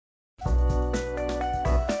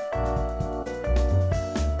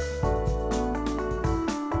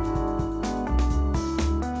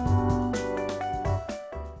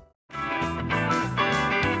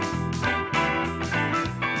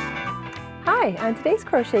Hi, on today's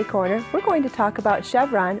Crochet Corner, we're going to talk about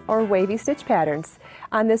chevron or wavy stitch patterns.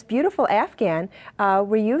 On this beautiful afghan,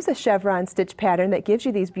 we use a chevron stitch pattern that gives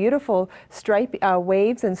you these beautiful stripe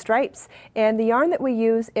waves and stripes. And the yarn that we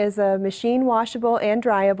use is a machine washable and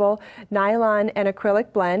dryable nylon and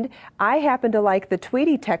acrylic blend. I happen to like the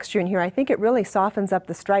tweedy texture in here. I think it really softens up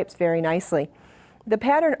the stripes very nicely. The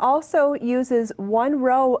pattern also uses one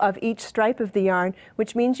row of each stripe of the yarn,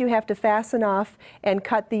 which means you have to fasten off and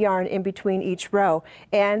cut the yarn in between each row.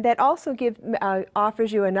 And that also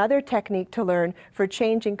offers you another technique to learn for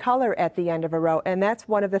changing color at the end of a row. And that's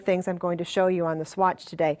one of the things I'm going to show you on the swatch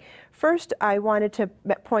today. First, I wanted to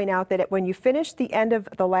point out that when you finish the end of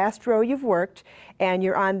the last row you've worked and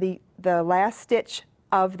you're on the last stitch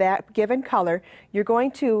of that given color, you're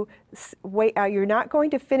going to wait. You're not going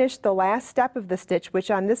to finish the last step of the stitch,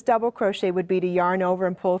 which on this double crochet would be to yarn over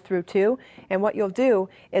and pull through 2. And what you'll do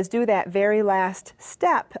is do that very last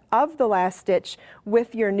step of the last stitch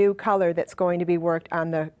with your new color that's going to be worked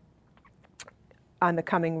on the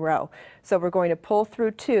coming row. So we're going to pull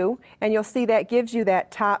through 2, and you'll see that gives you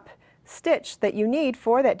that top stitch that you need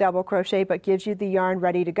for that double crochet, but gives you the yarn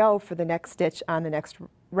ready to go for the next stitch on the next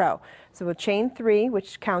row. So we'll chain 3,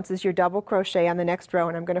 which counts as your double crochet on the next row,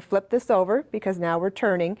 and I'm going to flip this over because now we're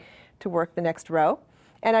turning to work the next row.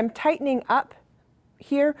 And I'm tightening up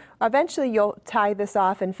here. Eventually you'll tie this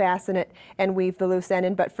off and fasten it and weave the loose end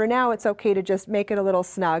in, but for now it's okay to just make it a little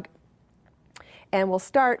snug. And we'll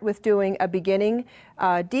start with doing a beginning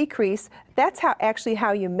decrease. That's actually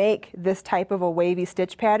how you make this type of a wavy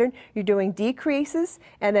stitch pattern. You're doing decreases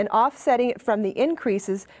and then offsetting it from the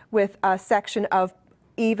increases with a section of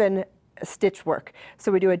even stitch work.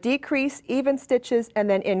 So we do a decrease, even stitches, and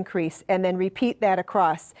then increase, and then repeat that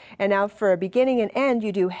across. And now for a beginning and end,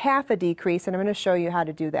 you do half a decrease, and I'm going to show you how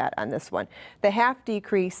to do that on this one. The half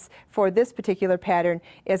decrease for this particular pattern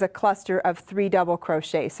is a cluster of 3 double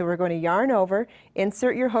crochets. So we're going to yarn over,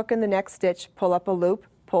 insert your hook in the next stitch, pull up a loop,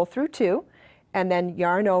 pull through 2, and then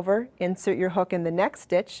yarn over, insert your hook in the next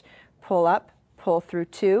stitch, pull up, pull through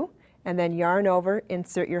 2, and then yarn over,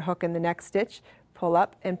 insert your hook in the next stitch, pull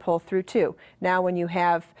up and pull through 2. Now when you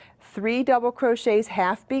have 3 double crochets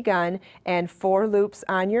half begun and 4 loops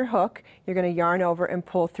on your hook, you're going to yarn over and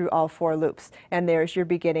pull through all 4 loops. And there's your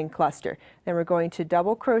beginning cluster. Then we're going to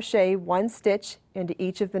double crochet 1 stitch into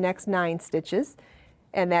each of the next 9 stitches,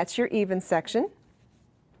 and that's your even section.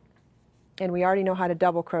 And we already know how to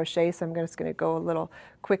double crochet, so I'm just going to go a little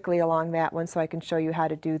quickly along that one so I can show you how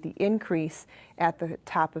to do the increase at the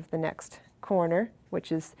top of the next corner,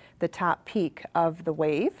 which is the top peak of the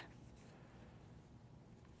wave.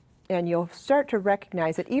 And you'll start to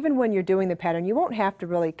recognize that even when you're doing the pattern, you won't have to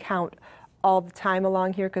really count all the time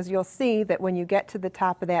along here, because you'll see that when you get to the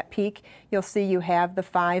top of that peak, you'll see you have the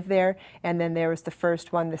 5 there, and then there was the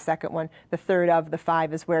first one, the second one, the third of the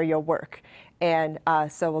 5 is where you'll work. And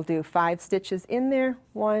so we'll do 5 stitches in there,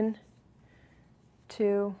 1,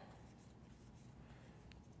 2,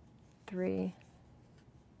 3,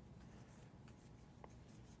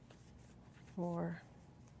 4,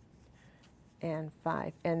 and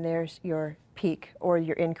 5, and there's your peak or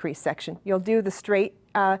your increase section. You'll do the straight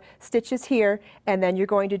stitches here, and then you're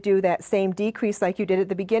going to do that same decrease like you did at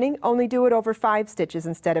the beginning, only do it over 5 stitches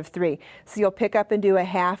instead of 3. So you'll pick up and do a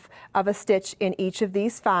half of a stitch in each of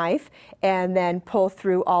these 5, and then pull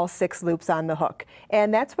through all 6 loops on the hook.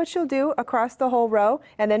 And that's what you'll do across the whole row,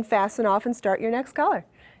 and then fasten off and start your next color.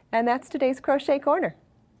 And that's today's Crochet Corner.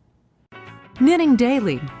 Knitting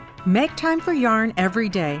Daily. Make time for yarn every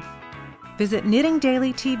day. Visit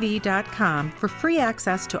knittingdailytv.com for free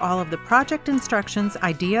access to all of the project instructions,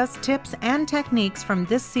 ideas, tips, and techniques from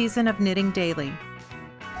this season of Knitting Daily.